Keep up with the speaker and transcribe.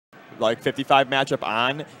like 55 matchup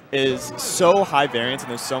on is so high variance, and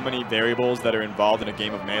there's so many variables that are involved in a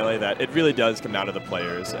game of Melee that it really does come down to the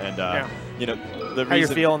players. And you know, the how you're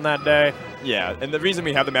feeling that day. Yeah, and the reason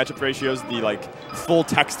we have the matchup ratios, the like full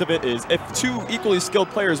text of it is, if 2 equally skilled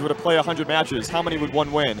players were to play 100 matches, how many would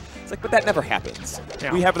one win? It's like, but that never happens.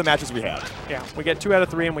 Yeah. We have the matches we have. Yeah, we get 2 out of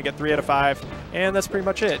 3 and we get 3 out of 5, and that's pretty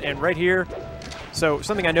much it. And right here, so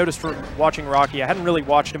something I noticed from watching Rocky, I hadn't really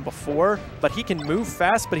watched him before, but he can move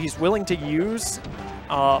fast, but he's willing to use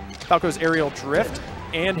Falco's aerial drift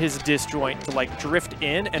and his disjoint to like drift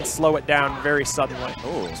in and slow it down very suddenly.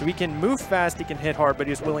 Ooh. So he can move fast, he can hit hard, but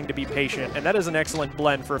he's willing to be patient, and that is an excellent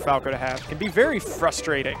blend for Falco to have. It can be very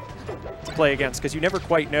frustrating to play against because you never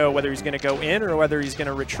quite know whether he's going to go in or whether he's going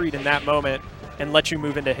to retreat in that moment and let you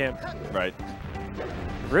move into him. Right.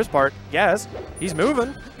 For his part, Gaz, he's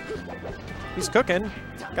moving. He's cooking.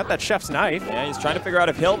 Got that chef's knife. Yeah, he's trying to figure out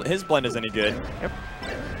if his blend is any good. Yep.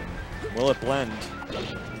 Will it blend?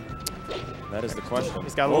 That is the question.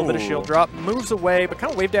 He's got a little bit of shield drop, moves away, but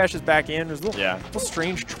kind of wave dashes back in. There's a little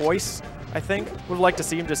strange choice, I think. Would like to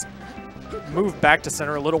see him just move back to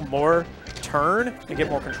center a little more, turn, and get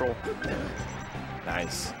more control.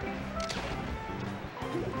 Nice.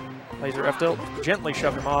 Laser F tilt, gently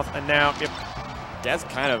shoved him off, and now, yep. Gaz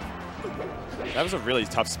kind of, that was a really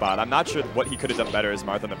tough spot. I'm not sure what he could have done better as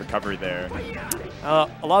Marth on the recovery there. A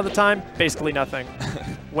lot of the time, basically nothing.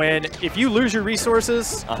 If you lose your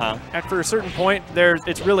resources, after a certain point,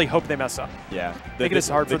 it's really hope they mess up. Yeah. Make it as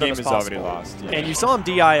hard for them as possible. The game is already lost. Yeah. And you saw him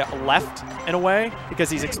DI left in a way because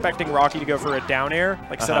he's expecting Rocky to go for a down air,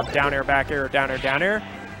 like set up down air, back air, or down air, down air.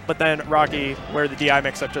 But then Rocky, where the DI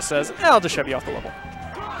mix-up just says, I'll just shove you off the level.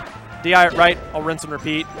 DI it right, I'll rinse and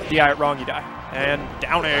repeat. DI it wrong, you die. And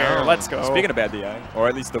down air, let's go. Speaking of bad DI, or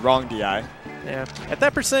at least the wrong DI. Yeah. At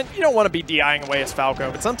that percent, you don't want to be DIing away as Falco,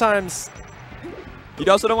 but sometimes you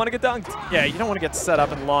also don't want to get dunked. Yeah, you don't want to get set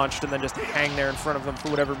up and launched and then just hang there in front of them for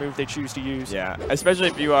whatever move they choose to use. Yeah, especially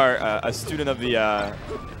if you are a student of the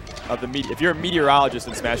if you're a meteorologist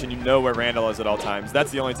in Smash and you know where Randall is at all times,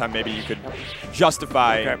 that's the only time maybe you could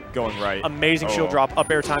justify going right. Amazing shield drop, up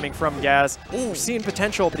air timing from Gaz. We're seeing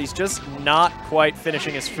potential, but he's just not quite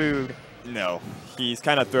finishing his food. No, he's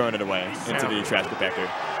kind of throwing it away into the trash compactor.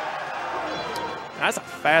 That's a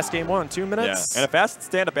fast game 1, 2 minutes. Yeah, and a fast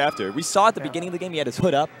stand-up after. We saw at the beginning of the game he had his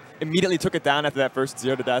hood up, immediately took it down after that first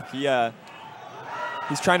 0 to death.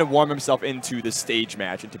 He's trying to warm himself into the stage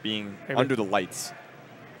match, into being under the lights.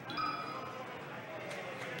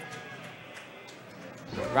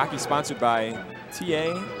 Rocky sponsored by TA,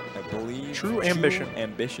 I believe. True Ambition.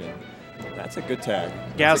 Ambition. That's a good tag.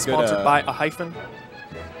 Gaz sponsored by a hyphen.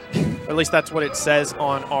 At least that's what it says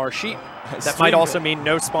on our sheet. That might also mean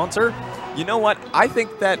no sponsor. You know what? I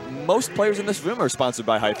think that most players in this room are sponsored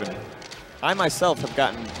by Hyphen. I myself have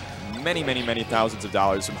gotten many, many, many thousands of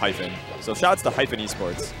dollars from Hyphen. So shouts to Hyphen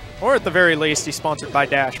Esports. Or at the very least, he's sponsored by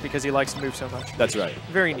Dash because he likes to move so much. That's right.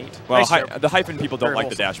 Very neat. Well, nice the Hyphen people don't like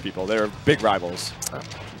the Dash people. They're big rivals. Oh.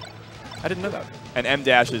 I didn't know that. And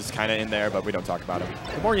M-Dash is kind of in there, but we don't talk about him.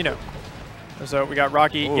 The more you know. So we got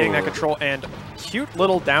Rocky getting that control and cute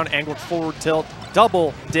little down angled forward tilt,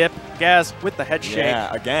 double dip, Gaz with the head shake.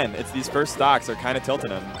 Yeah, again, it's these first stocks are kind of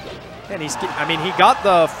tilting him. And he got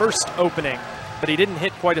the first opening, but he didn't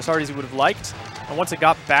hit quite as hard as he would have liked. And once it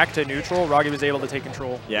got back to neutral, Rocky was able to take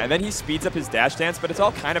control. Yeah, and then he speeds up his dash dance, but it's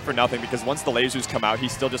all kind of for nothing because once the lasers come out, he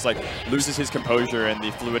still just like loses his composure and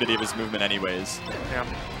the fluidity of his movement anyways. Yeah.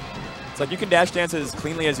 It's like you can dash dance as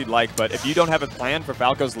cleanly as you'd like, but if you don't have a plan for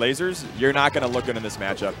Falco's lasers, you're not going to look good in this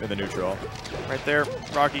matchup in the neutral. Right there,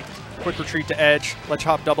 Rocky, quick retreat to edge, let's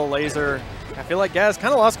hop double laser. I feel like Gaz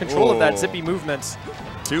kind of lost control of that zippy movement.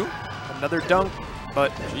 2? Another dunk,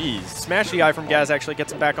 but jeez. Smash DI from Gaz actually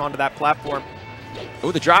gets him back onto that platform.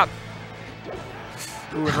 Oh, the drop.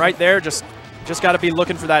 Ooh, and right there, just got to be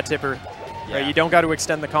looking for that tipper. Yeah. Right, you don't got to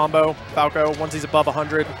extend the combo. Falco, once he's above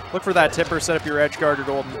 100, look for that tipper, set up your edge guard or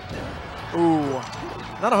golden. Ooh,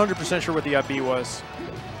 not 100% sure what the up B was.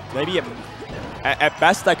 Maybe at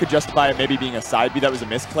best I could justify it maybe being a side B that was a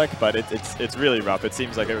misclick, but it's really rough. It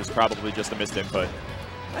seems like it was probably just a missed input.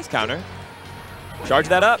 Nice counter. Charge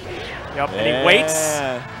that up. Yep, and he waits.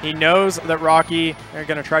 He knows that Rocky are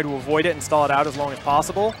going to try to avoid it and stall it out as long as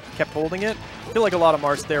possible. Kept holding it. I feel like a lot of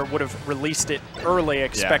Marths there would have released it early,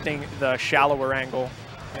 expecting the shallower angle.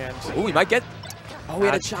 And ooh, he might get. Oh, he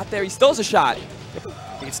had a shot there. He still has a shot.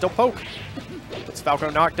 He can still poke. It's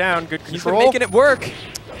Falco knocked down. Good control. He's been making it work.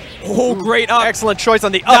 Oh, great up. Excellent choice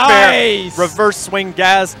on the up air. Reverse swing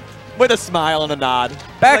Gaz. with a smile and a nod.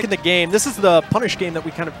 Back in the game, this is the punish game that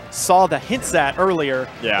we kind of saw the hints at earlier.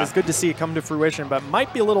 Yeah. It's good to see it come to fruition, but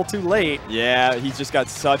might be a little too late. Yeah, he's just got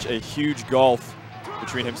such a huge gulf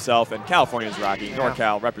between himself and California's Rocky. Yeah.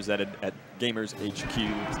 NorCal represented at Gamers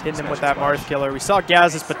HQ. Hitting him with that Marth killer. We saw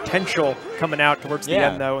Gaz's potential coming out towards the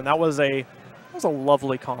end, though, and that was a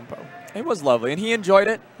lovely combo. It was lovely, and he enjoyed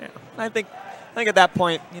it. Yeah. I think at that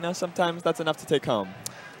point, you know, sometimes that's enough to take home.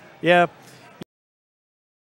 Yeah,